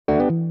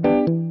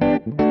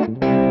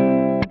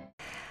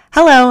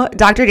Hello,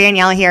 Dr.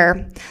 Danielle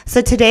here. So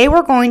today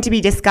we're going to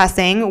be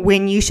discussing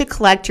when you should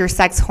collect your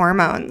sex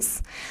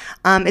hormones.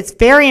 It's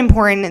very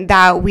important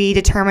that we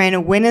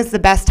determine when is the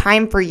best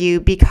time for you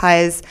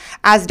because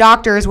as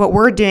doctors, what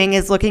we're doing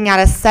is looking at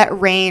a set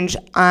range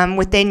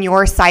within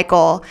your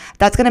cycle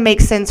that's going to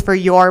make sense for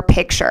your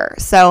picture.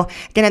 So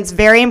again, it's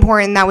very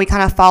important that we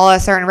kind of follow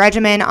a certain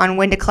regimen on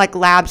when to collect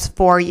labs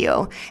for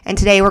you. And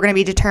today we're going to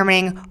be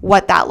determining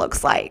what that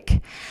looks like.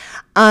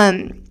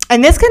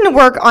 And this can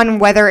work on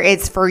whether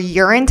it's for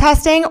urine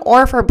testing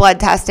or for blood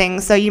testing.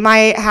 So you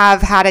might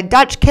have had a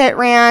Dutch kit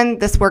ran,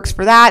 this works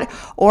for that,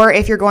 or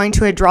if you're going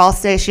to a draw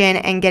station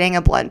and getting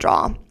a blood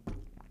draw.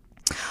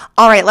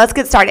 All right, let's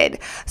get started.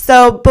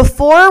 So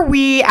before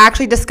we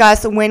actually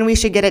discuss when we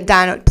should get it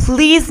done,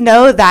 please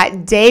know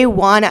that day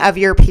one of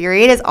your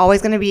period is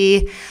always going to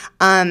be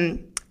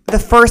the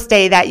first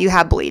day that you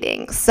have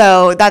bleeding.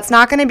 So that's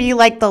not going to be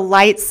like the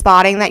light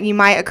spotting that you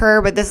might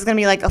occur, but this is going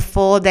to be like a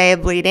full day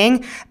of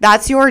bleeding.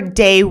 That's your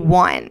day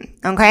one,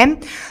 okay?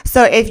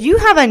 So if you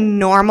have a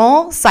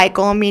normal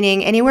cycle,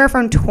 meaning anywhere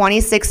from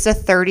 26 to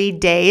 30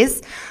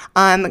 days,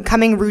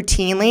 coming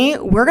routinely,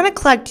 we're going to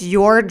collect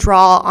your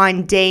draw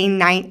on day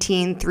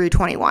 19 through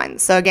 21.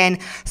 So again,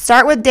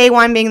 start with day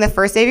one being the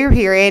first day of your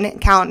period,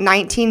 count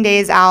 19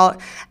 days out,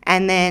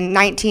 and then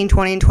 19,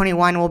 20, and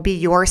 21 will be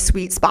your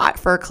sweet spot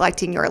for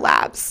collecting your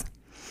labs.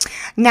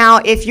 Now,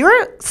 if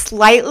you're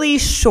slightly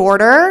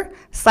shorter,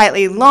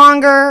 slightly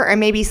longer, or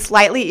maybe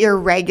slightly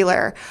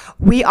irregular,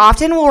 we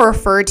often will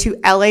refer to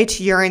LH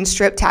urine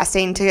strip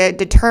testing to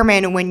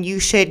determine when you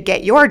should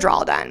get your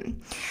draw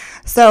done.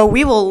 So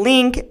we will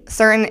link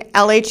certain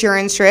LH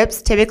urine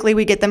strips. Typically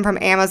we get them from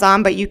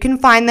Amazon, but you can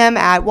find them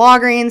at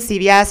Walgreens,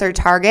 CVS, or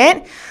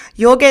Target.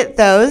 You'll get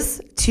those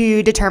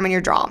to determine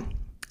your draw.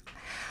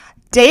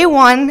 Day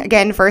one,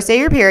 again, first day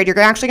of your period, you're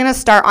actually going to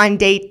start on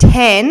day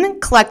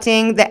 10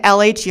 collecting the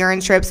LH urine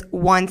strips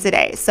once a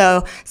day.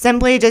 So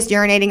simply just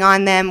urinating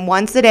on them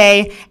once a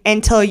day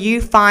until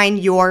you find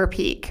your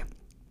peak.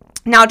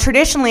 Now,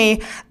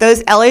 traditionally,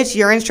 those LH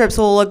urine strips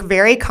will look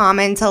very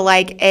common to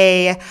like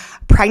a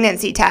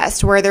pregnancy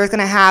test where there's going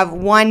to have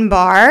one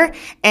bar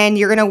and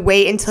you're going to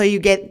wait until you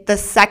get the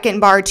second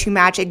bar to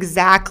match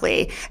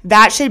exactly.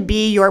 That should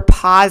be your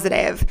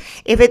positive.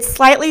 If it's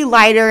slightly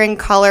lighter in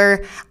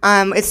color,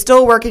 it's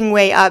still working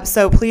way up.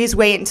 So please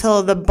wait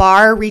until the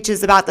bar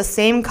reaches about the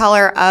same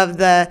color of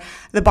the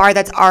bar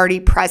that's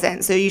already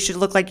present. So you should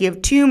look like you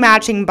have two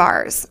matching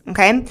bars,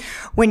 okay?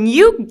 When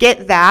you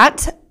get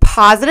that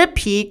positive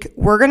peak,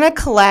 we're going to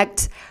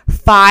collect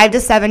 5 to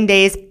 7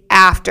 days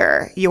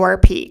after your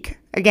peak.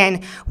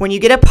 Again, when you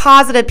get a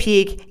positive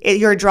peak,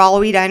 your draw will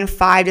be done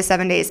 5 to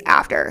 7 days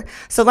after.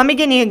 So let me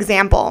give you an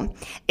example.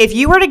 If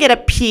you were to get a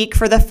peak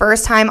for the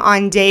first time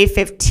on day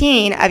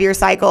 15 of your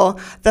cycle,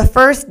 the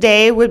first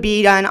day would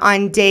be done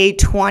on day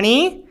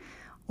 20,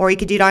 or you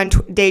could do it on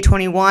day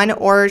 21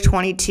 or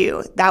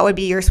 22. That would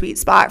be your sweet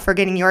spot for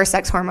getting your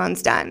sex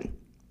hormones done.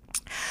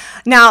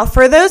 Now,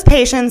 for those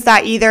patients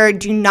that either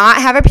do not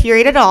have a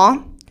period at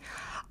all,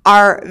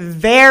 are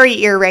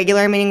very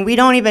irregular, meaning we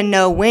don't even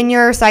know when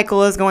your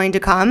cycle is going to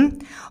come,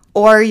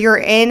 or you're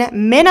in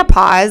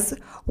menopause,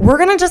 we're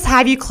going to just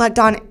have you collect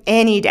on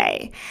any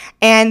day.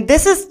 And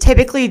this is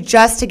typically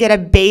just to get a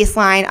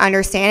baseline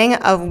understanding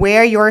of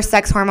where your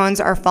sex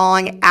hormones are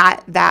falling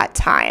at that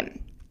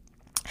time.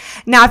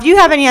 Now, if you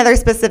have any other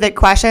specific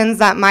questions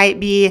that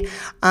might be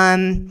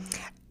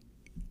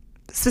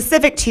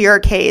specific to your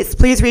case,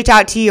 please reach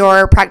out to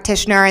your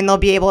practitioner and they'll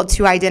be able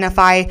to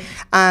identify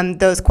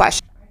those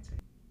questions.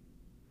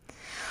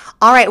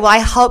 All right, well, I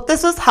hope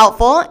this was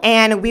helpful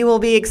and we will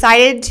be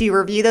excited to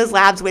review those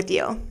labs with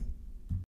you.